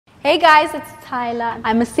Hey guys, it's Tyla.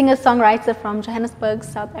 I'm a singer-songwriter from Johannesburg,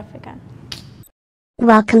 South Africa.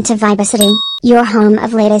 Welcome to Vibacity, your home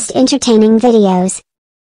of latest entertaining videos,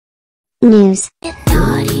 news,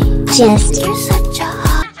 gist,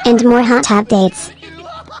 and more hot updates.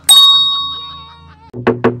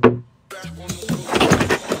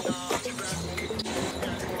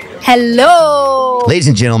 Hello! Ladies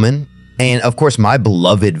and gentlemen, and of course my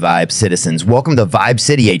beloved Vibe citizens, welcome to Vibe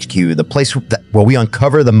City HQ, the place where we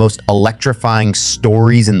uncover the most electrifying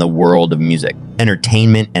stories in the world of music,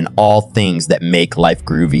 entertainment, and all things that make life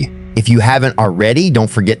groovy. If you haven't already,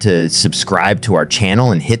 don't forget to subscribe to our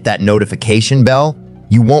channel and hit that notification bell.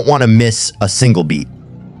 You won't want to miss a single beat.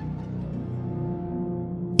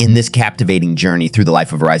 In this captivating journey through the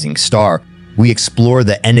life of a rising star, we explore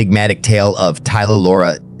the enigmatic tale of Tyla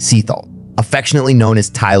Laura Seethal, affectionately known as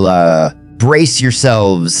Tyla. Brace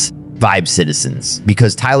yourselves, Vibe citizens,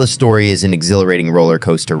 because Tyla's story is an exhilarating roller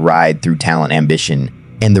coaster ride through talent,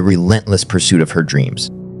 ambition, and the relentless pursuit of her dreams.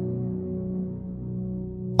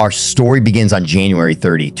 Our story begins on January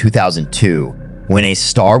 30, 2002, when a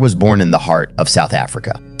star was born in the heart of South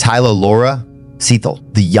Africa. Tyla Laura Seethal,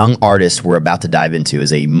 the young artist we're about to dive into,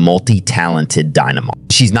 is a multi-talented dynamo.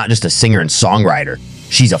 She's not just a singer and songwriter.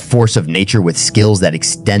 She's a force of nature with skills that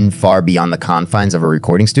extend far beyond the confines of a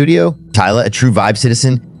recording studio. Tyla, a true Vibe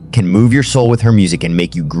citizen, can move your soul with her music and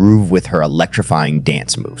make you groove with her electrifying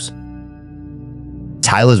dance moves.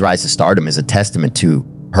 Tyla's rise to stardom is a testament to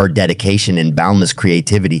her dedication and boundless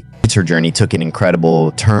creativity. Her journey took an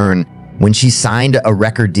incredible turn when she signed a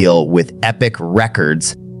record deal with Epic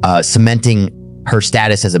Records, cementing her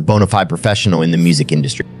status as a bona fide professional in the music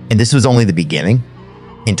industry. And this was only the beginning.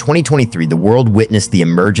 In 2023, the world witnessed the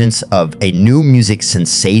emergence of a new music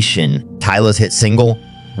sensation. Tyla's hit single,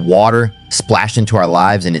 Water, splashed into our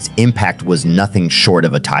lives, and its impact was nothing short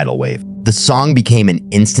of a tidal wave. The song became an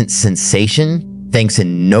instant sensation, thanks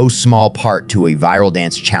in no small part to a viral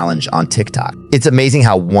dance challenge on TikTok. It's amazing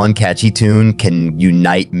how one catchy tune can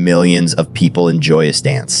unite millions of people in joyous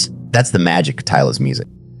dance. That's the magic of Tyla's music.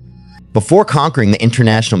 Before conquering the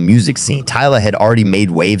international music scene, Tyla had already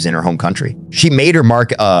made waves in her home country. She made her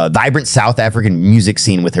mark a vibrant South African music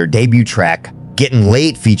scene with her debut track, Getting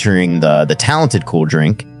Late, featuring the talented Cool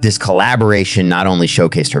Drink. This collaboration not only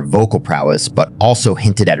showcased her vocal prowess, but also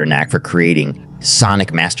hinted at her knack for creating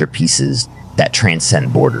sonic masterpieces that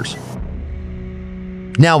transcend borders.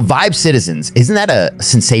 Now, Vibe citizens, isn't that a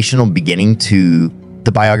sensational beginning to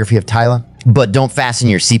the biography of Tyla? But don't fasten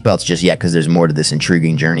your seatbelts just yet, because there's more to this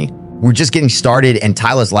intriguing journey. We're just getting started, and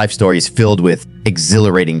Tyla's life story is filled with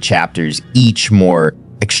exhilarating chapters, each more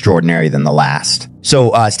extraordinary than the last.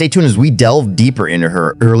 So stay tuned as we delve deeper into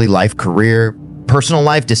her early life, career, personal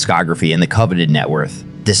life, discography, and the coveted net worth.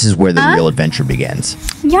 This is where the real adventure begins.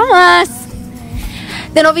 Yes!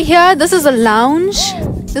 Then over here, this is a lounge.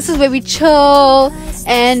 This is where we chill,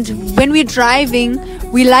 and when we're driving,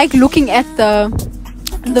 we like looking at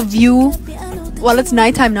the view. Well, it's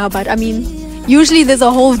nighttime now, but I mean, usually there's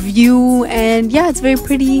a whole view, and yeah, it's very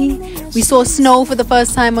pretty. We saw snow for the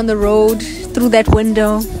first time on the road through that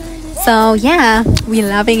window. So yeah, we're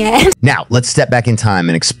loving it. Now, let's step back in time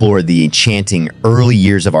and explore the enchanting early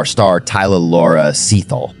years of our star, Tyla Laura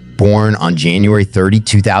Seethal. Born on January 30,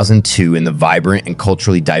 2002 in the vibrant and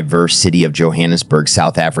culturally diverse city of Johannesburg,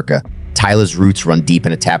 South Africa, Tyla's roots run deep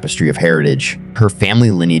in a tapestry of heritage. Her family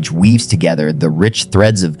lineage weaves together the rich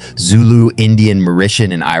threads of Zulu, Indian,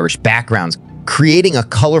 Mauritian, and Irish backgrounds, creating a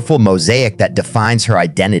colorful mosaic that defines her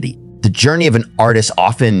identity. The journey of an artist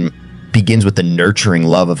often begins with the nurturing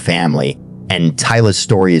love of family, and Tyla's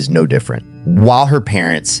story is no different. While her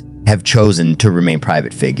parents have chosen to remain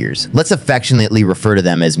private figures, let's affectionately refer to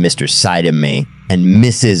them as Mr. Sidame and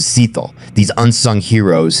Mrs. Seethal. These unsung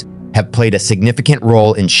heroes have played a significant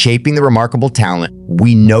role in shaping the remarkable talent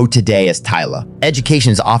we know today as Tyla.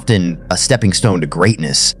 Education is often a stepping stone to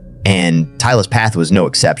greatness, and Tyla's path was no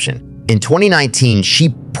exception. In 2019,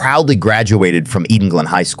 she proudly graduated from Eden Glen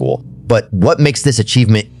High School. But what makes this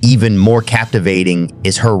achievement even more captivating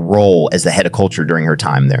is her role as the head of culture during her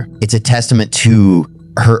time there. It's a testament to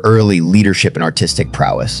her early leadership and artistic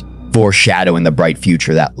prowess, foreshadowing the bright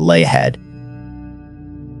future that lay ahead.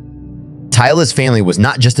 Tyla's family was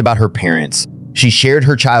not just about her parents. She shared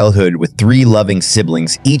her childhood with 3 loving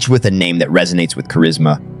siblings, each with a name that resonates with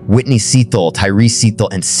charisma. Whitney Seethal, Tyrese Seethal,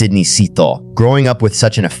 and Sydney Seethal. Growing up with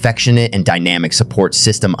such an affectionate and dynamic support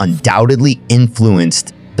system undoubtedly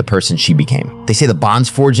influenced the person she became. They say the bonds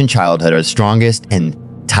forged in childhood are the strongest, and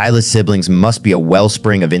Tyla's siblings must be a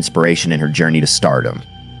wellspring of inspiration in her journey to stardom.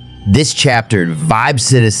 This chapter, Vibe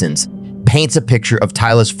Citizens, paints a picture of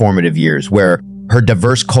Tyla's formative years, where Her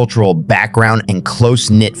diverse cultural background and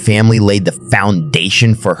close-knit family laid the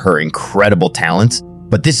foundation for her incredible talents.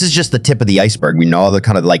 But this is just the tip of the iceberg. We know the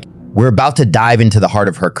kind of like, we're about to dive into the heart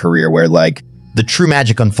of her career where like the true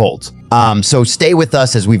magic unfolds. So stay with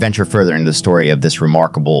us as we venture further into the story of this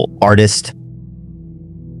remarkable artist.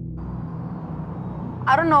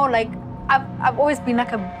 I don't know, like, I've always been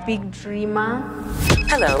like a big dreamer.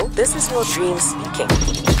 Hello, this is your dream speaking.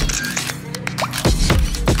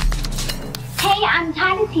 Hey, I'm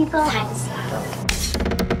Tyla Seethal.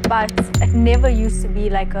 But it never used to be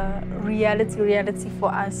like a reality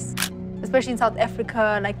for us. Especially in South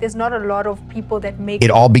Africa, like there's not a lot of people that make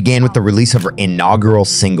it. All began with the release of her inaugural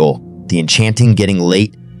single, The Enchanting Getting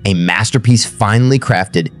Late, a masterpiece finally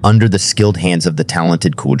crafted under the skilled hands of the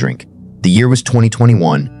talented Cool Drink. The year was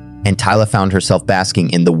 2021, and Tyla found herself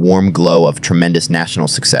basking in the warm glow of tremendous national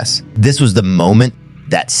success. This was the moment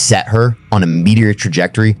that set her on a meteoric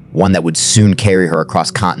trajectory, one that would soon carry her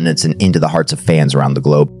across continents and into the hearts of fans around the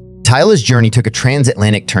globe. Tyla's journey took a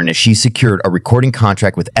transatlantic turn as she secured a recording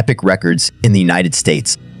contract with Epic Records in the United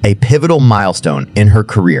States, a pivotal milestone in her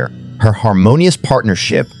career. Her harmonious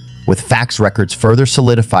partnership with Fax Records further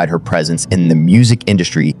solidified her presence in the music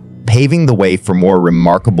industry, paving the way for more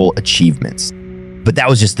remarkable achievements. But that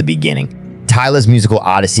was just the beginning. Tyla's musical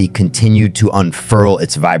odyssey continued to unfurl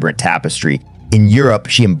its vibrant tapestry. In Europe,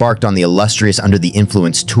 she embarked on the illustrious Under the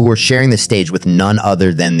Influence tour, sharing the stage with none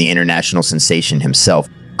other than the international sensation himself,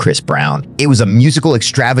 Chris Brown. It was a musical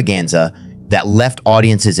extravaganza that left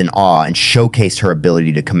audiences in awe and showcased her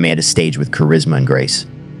ability to command a stage with charisma and grace.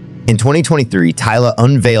 In 2023, Tyla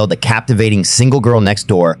unveiled a captivating Single Girl Next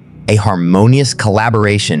Door, a harmonious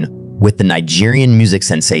collaboration with the Nigerian music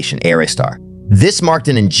sensation Ayra Starr. This marked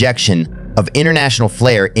an injection of international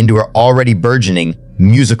flair into her already burgeoning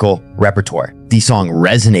musical repertoire. The song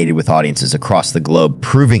resonated with audiences across the globe,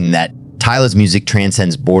 proving that Tyla's music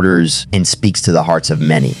transcends borders and speaks to the hearts of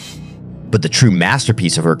many. But the true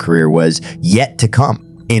masterpiece of her career was yet to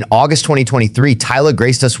come. In August 2023, Tyla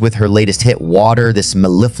graced us with her latest hit, Water. This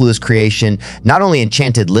mellifluous creation not only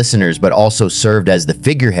enchanted listeners, but also served as the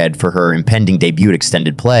figurehead for her impending debut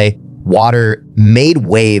extended play. Water made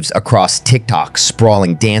waves across TikTok's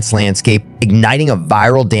sprawling dance landscape, igniting a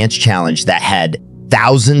viral dance challenge that had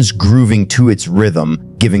thousands grooving to its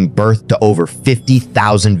rhythm, giving birth to over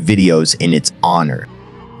 50,000 videos in its honor.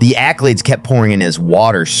 The accolades kept pouring in as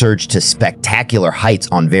Water surged to spectacular heights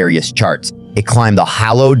on various charts. It climbed the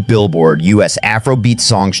hallowed Billboard US Afrobeat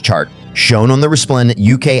Songs chart, shone on the resplendent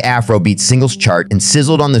UK Afrobeat Singles chart, and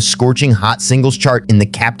sizzled on the scorching hot singles chart in the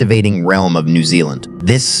captivating realm of New Zealand.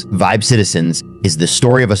 This, Vibe Citizens, is the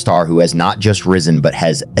story of a star who has not just risen, but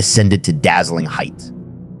has ascended to dazzling heights.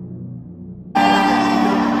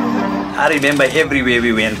 I remember everywhere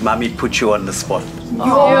we went, Mommy put you on the spot.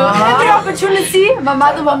 Every opportunity, my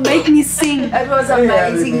mother will make me sing. It was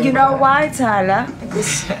amazing. You know why, Tyla?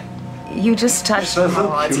 Because you just touched my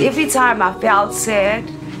heart. Every time I felt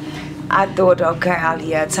sad, I thought, okay, I'll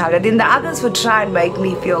hear Tyla. Then the others would try and make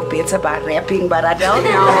me feel better by rapping, but I don't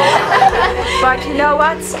know. But you know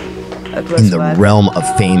what? In the realm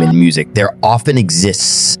of fame and music, there often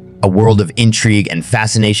exists a world of intrigue and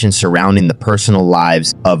fascination surrounding the personal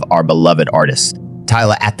lives of our beloved artists.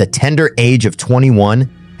 Tyla, at the tender age of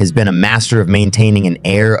 21, has been a master of maintaining an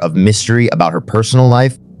air of mystery about her personal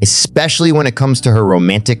life, especially when it comes to her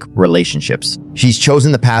romantic relationships. She's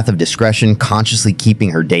chosen the path of discretion, consciously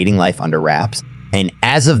keeping her dating life under wraps. And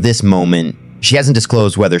as of this moment, she hasn't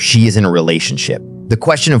disclosed whether she is in a relationship. The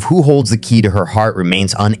question of who holds the key to her heart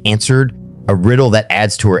remains unanswered, a riddle that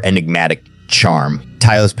adds to her enigmatic charm.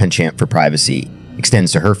 Tyla's penchant for privacy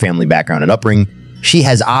extends to her family background and upbringing. She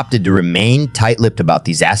has opted to remain tight-lipped about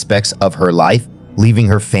these aspects of her life, leaving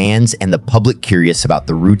her fans and the public curious about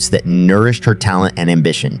the roots that nourished her talent and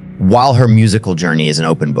ambition. While her musical journey is an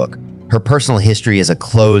open book, her personal history is a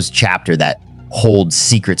closed chapter that holds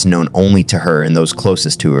secrets known only to her and those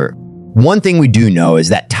closest to her. One thing we do know is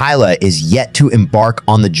that Tyla is yet to embark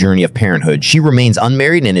on the journey of parenthood. She remains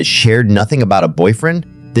unmarried and has shared nothing about a boyfriend.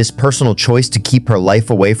 This personal choice to keep her life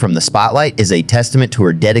away from the spotlight is a testament to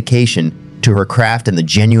her dedication to her craft and the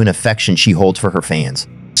genuine affection she holds for her fans.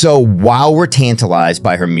 So while we're tantalized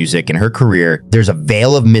by her music and her career, there's a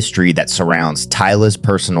veil of mystery that surrounds Tyla's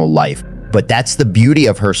personal life. But that's the beauty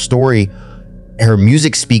of her story. Her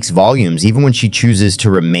music speaks volumes, even when she chooses to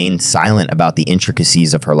remain silent about the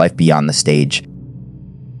intricacies of her life beyond the stage.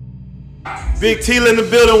 Big Tyla in the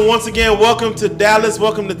building once again. Welcome to Dallas.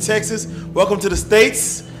 Welcome to Texas. Welcome to the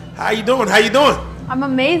States. How you doing? How you doing? I'm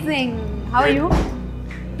amazing. How are you?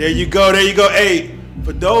 There you go. There you go. Hey,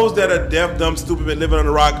 for those that are deaf, dumb, stupid, and living on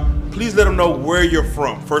the rock, please let them know where you're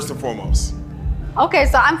from, first and foremost. Okay,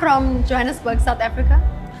 so I'm from Johannesburg, South Africa.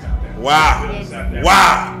 Wow. Yes.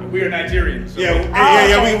 Wow. We are Nigerian. So.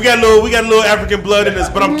 Yeah. We got a little African blood in us.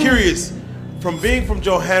 But I'm curious, from being from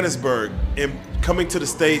Johannesburg and coming to the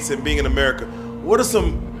States and being in America, what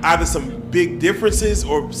are either some big differences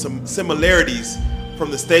or some similarities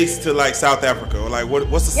from the States to like South Africa? Or like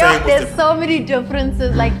what's the same? Yeah, What's there's different? so many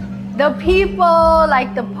differences. Like the people,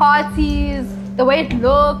 like the parties, the way it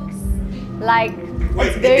looks. Like Wait,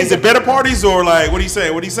 it's very is it better parties or like what are you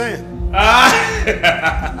saying? What are you saying?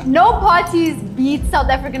 No parties beat South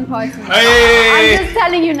African parties. Hey. I'm just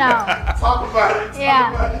telling you now. Talk about it.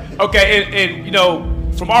 Yeah. Okay, and you know,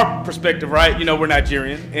 from our perspective, right? You know, we're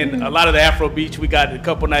Nigerian, and a lot of the Afro beats, we got a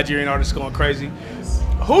couple Nigerian artists going crazy.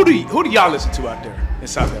 Who do y'all listen to out there in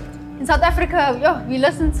South Africa? In South Africa, we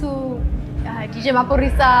listen to DJ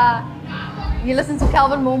Maporisa, we listen to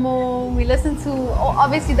Calvin Momo, we listen to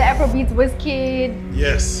obviously the Afrobeats, Wizkid,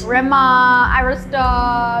 Yes. Rema, Ayra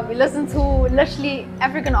Starr. We listen to literally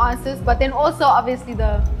African artists, but then also obviously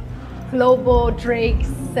the global Drakes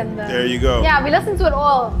and the. There you go. Yeah, we listen to it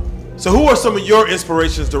all. So who are some of your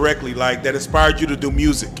inspirations directly, like that inspired you to do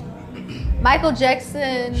music? Michael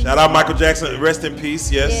Jackson. Shout out Michael Jackson, rest in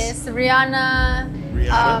peace. Yes. Yes, Rihanna.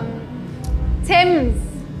 Rihanna. Tim's.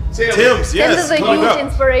 Tim's, yes. Tim's is a coming huge up.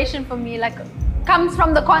 inspiration for me. Like, comes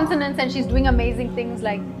from the continent and she's doing amazing things.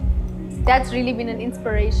 Like, that's really been an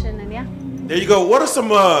inspiration. And yeah. There you go. What are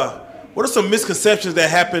some misconceptions that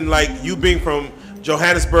happen? Like you being from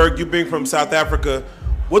Johannesburg, you being from South Africa.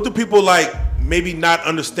 What do people like maybe not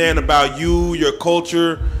understand about you, your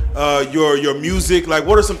culture, your music? Like,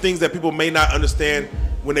 what are some things that people may not understand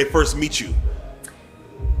when they first meet you?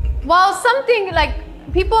 Well, something like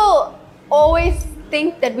people always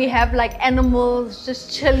think that we have like animals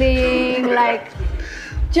just chilling, like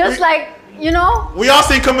just like, you know. We all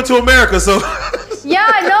see Coming to America, so. Yeah,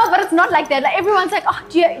 I know, but it's not like that. Like everyone's like, oh,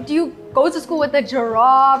 do you go to school with a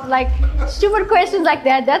giraffe? Like stupid questions like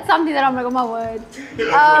that. That's something that I'm like, oh my word.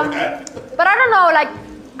 But I don't know, like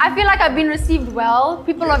I feel like I've been received well.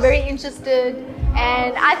 People are very interested,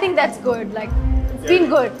 and I think that's good. Like it's been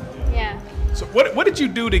good. Yeah. So what did you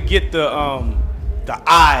do to get the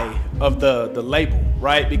eye of the label,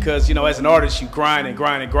 right? Because you know, as an artist, you grind and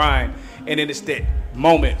grind and grind, and then it's that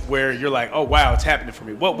moment where you're like, oh wow, it's happening for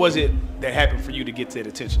me. What was it that happened for you to get that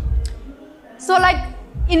attention? So like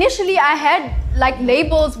initially I had like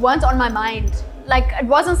labels weren't on my mind. Like it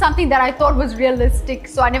wasn't something that I thought was realistic.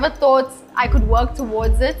 So I never thought I could work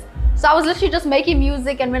towards it. So I was literally just making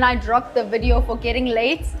music, and when I dropped the video for Getting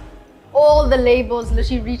Late, all the labels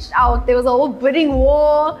literally reached out. There was a whole bidding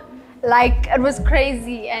war. Like it was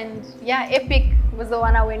crazy, and yeah, Epic was the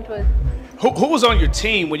one I went with. Who was on your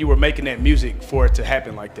team when you were making that music for it to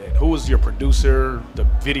happen like that? Who was your producer, the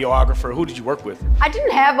videographer? Who did you work with? I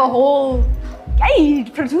didn't have a whole, hey,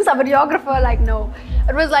 producer, videographer, like no.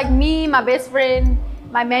 It was like me, my best friend,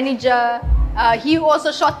 my manager. He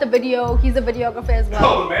also shot the video. He's a videographer as well.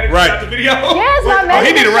 Oh, the manager Right. shot the video? Yes, my manager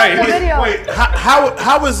he did it right. shot the video. Wait,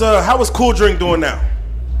 how is Cool Drink doing now?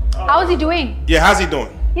 How is he doing? Yeah, how's he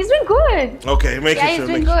doing? He's doing good. Okay, making Yeah, sure. he's doing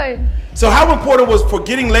making sure. good. So how important was for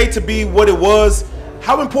Getting Late to be what it was?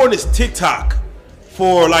 How important is TikTok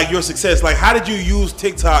for like your success? Like how did you use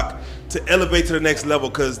TikTok to elevate to the next level?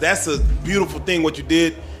 Because that's a beautiful thing what you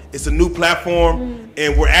did. It's a new platform,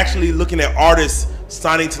 and we're actually looking at artists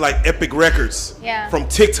signing to like Epic Records from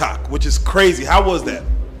TikTok, which is crazy. How was that?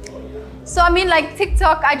 So I mean, like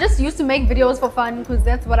TikTok, I just used to make videos for fun because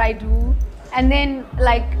that's what I do. And then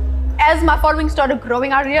like as my following started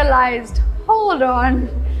growing, I realized, hold on,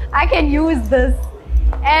 I can use this.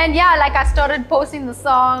 And yeah, like I started posting the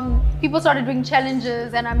song, people started doing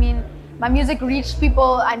challenges, and I mean, my music reached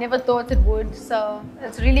people I never thought it would. So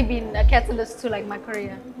it's really been a catalyst to like my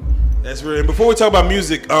career. That's really. And before we talk about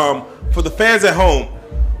music, for the fans at home,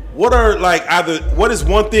 what are like what is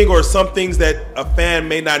one thing or some things that a fan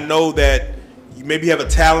may not know that you maybe have a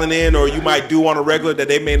talent in, or you might do on a regular that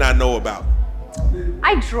they may not know about?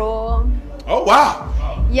 I draw. Oh wow.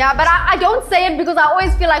 Yeah, but I don't say it because I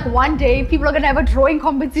always feel like one day people are gonna have a drawing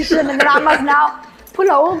competition, and then I must now pull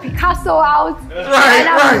a whole Picasso out.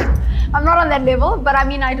 Right. I'm not on that level, but I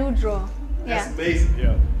mean I do draw. Yeah. That's amazing.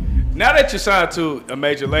 Yeah. Now that you're signed to a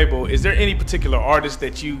major label, is there any particular artist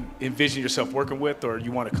that you envision yourself working with or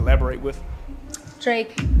you want to collaborate with?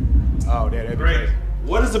 Drake. Oh, that'd be Great. great.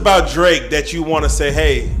 What is about Drake that you want to say,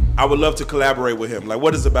 hey, I would love to collaborate with him? Like,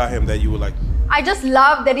 what is about him that you would like? I just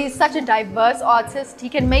love that he's such a diverse artist. He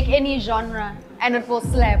can make any genre and it will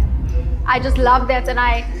slap. I just love that, and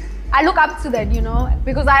I look up to that, you know,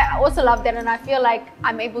 because I also love that, and I feel like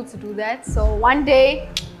I'm able to do that. So one day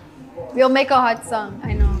we'll make a hot song,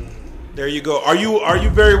 I know. There you go. Are you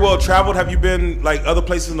very well traveled? Have you been like other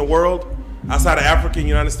places in the world outside of Africa and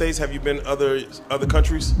United States? Have you been other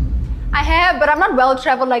countries? I have, but I'm not well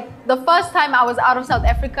traveled. Like the first time I was out of South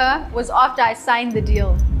Africa was after I signed the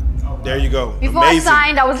deal. There you go. Before Amazing. I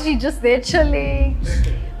signed, I was actually just there chilling,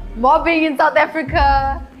 mobbing in South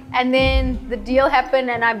Africa. And then the deal happened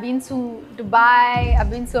and I've been to Dubai, I've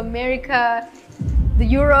been to America,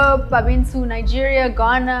 Europe, I've been to Nigeria,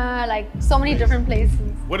 Ghana, like so many different places.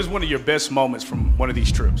 What is one of your best moments from one of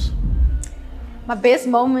these trips? My best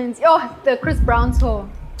moments, the Chris Brown tour.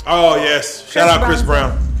 Oh yes, shout out Chris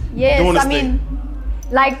Brown. Yes, I mean,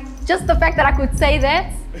 like just the fact that I could say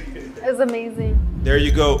that is amazing. There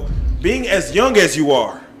you go. Being as young as you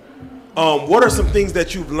are, what are some things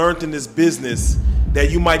that you've learned in this business that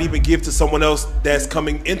you might even give to someone else that's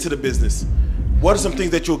coming into the business? What are some things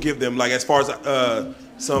that you'll give them, like as far as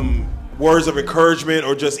some words of encouragement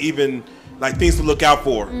or just even like things to look out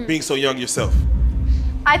for, being so young yourself?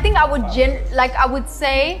 I think I would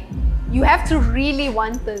say you have to really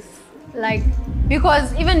want this. Like,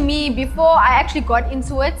 because even me, before I actually got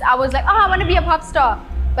into it, I was like, I want to be a pop star.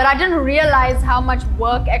 But I didn't realize how much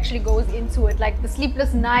work actually goes into it. Like the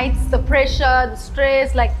sleepless nights, the pressure, the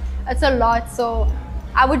stress, like it's a lot. So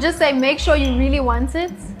I would just say make sure you really want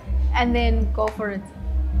it and then go for it.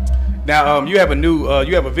 Now you have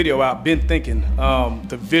a video out, Been Thinking.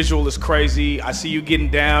 The visual is crazy. I see you getting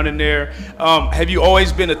down in there. Have you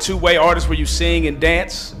always been a two-way artist where you sing and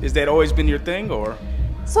dance? Is that always been your thing, or?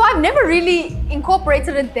 So I've never really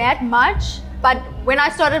incorporated it that much, but when I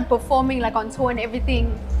started performing like on tour and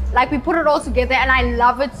everything, like we put it all together and I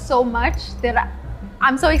love it so much that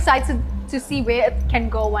I'm so excited to see where it can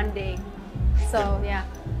go one day. So yeah.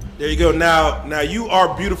 There you go. Now you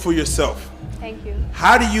are beautiful yourself. Thank you.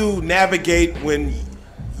 How do you navigate when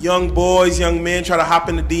young boys, young men try to hop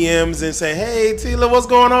in the DMs and say, "Hey, Tyla, what's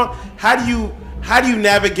going on?" How do you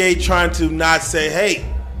navigate trying to not say, "Hey,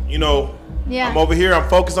 I'm over here, I'm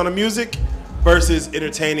focused on the music," versus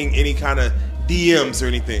entertaining any kind of DMs or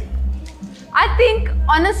anything? I think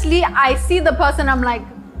honestly, I see the person, I'm like,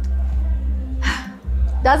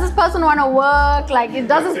 does this person want to work? Like,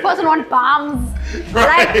 does this person want bums?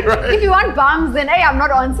 Right. If you want bums, then hey, I'm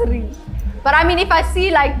not answering. But I mean, if I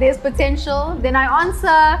see like there's potential, then I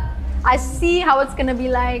answer. I see how it's gonna be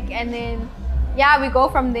like, and then we go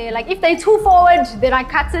from there. Like if they're too forward, then I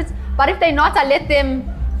cut it. But if they're not, I let them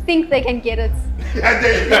think they can get it.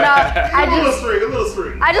 A little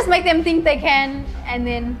string. I just make them think they can, and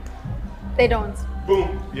then they don't.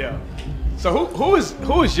 Boom. Yeah. So who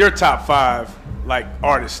is your top 5 like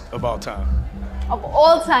artist of all time? Of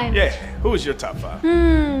all time? Yeah. Who is your top 5?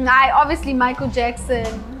 I obviously Michael Jackson,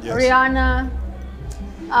 yes. Rihanna,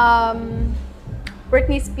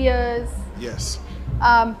 Britney Spears. Yes.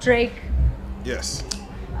 Drake. Yes.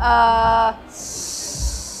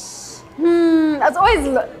 It's always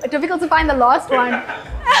difficult to find the last one.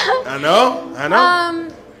 I know.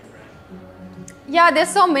 Yeah, there's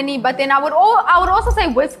so many, but then I would also say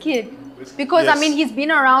Wizkid, because yes. I mean he's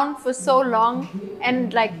been around for so long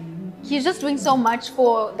and like he's just doing so much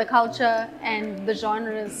for the culture and the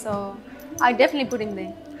genres, so I definitely put him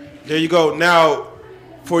there. There you go. Now,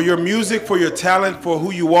 for your music, for your talent, for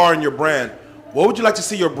who you are and your brand, what would you like to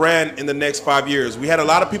see your brand in the next 5 years? We had a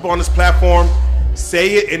lot of people on this platform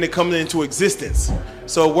say it and it comes into existence.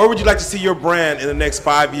 So where would you like to see your brand in the next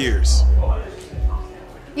 5 years?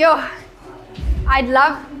 Yo, I'd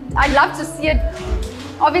love to see it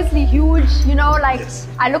obviously huge, like yes.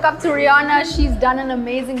 I look up to Rihanna. She's done an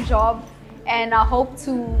amazing job and I hope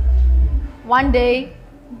to one day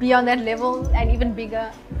be on that level and even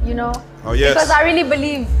bigger, Oh yes. Because I really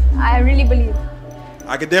believe.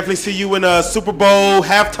 I could definitely see you in a Super Bowl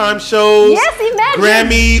halftime shows. Yes, imagine.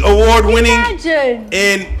 Grammy award winning. Imagine.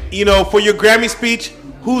 And for your Grammy speech,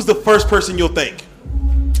 who's the first person you'll thank?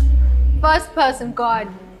 First person, God.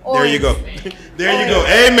 There Always. you go. There you go.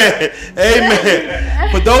 Amen. Amen.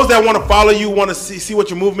 For those that want to follow you, want to see what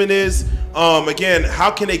your movement is, again, how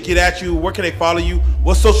can they get at you? Where can they follow you?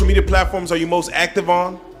 What social media platforms are you most active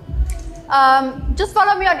on? Just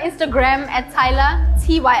follow me on Instagram at Tyla,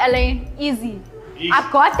 Tyla, easy.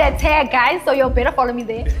 I've got that tag, guys, so you better follow me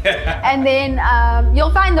there. And then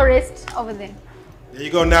you'll find the rest over there. There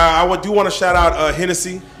you go. Now, I do want to shout out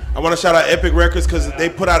Hennessy. I want to shout out Epic Records because they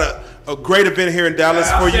put out a great event here in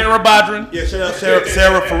Dallas for you. Sarah Badrin. Yeah, shout out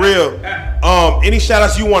Sarah for real. Any shout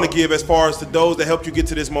outs you want to give as far as to those that helped you get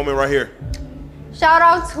to this moment right here? Shout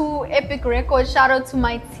out to Epic Records. Shout out to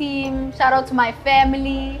my team. Shout out to my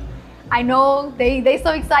family. I know they're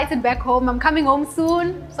so excited back home. I'm coming home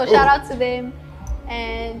soon, so shout out to them.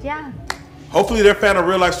 And yeah. Hopefully they're a fan of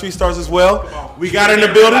Real Life Street Stars as well. We got her in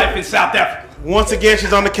the building. Life in South Africa. Once again,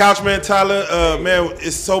 she's on the couch, man. Tyla, man,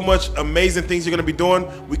 it's so much amazing things you're going to be doing.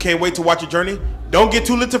 We can't wait to watch your journey. Don't get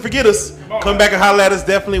too lit to forget us. Come back and holler at us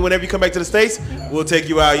definitely whenever you come back to the States. We'll take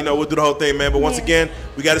you out. You know, we'll do the whole thing, man. But once again,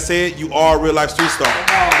 we got to say it. You are a Real Life Street Star.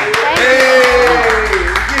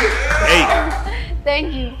 Hey.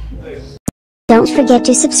 Thank you. Don't forget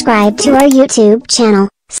to subscribe to our YouTube channel,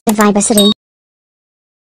 Vibacity.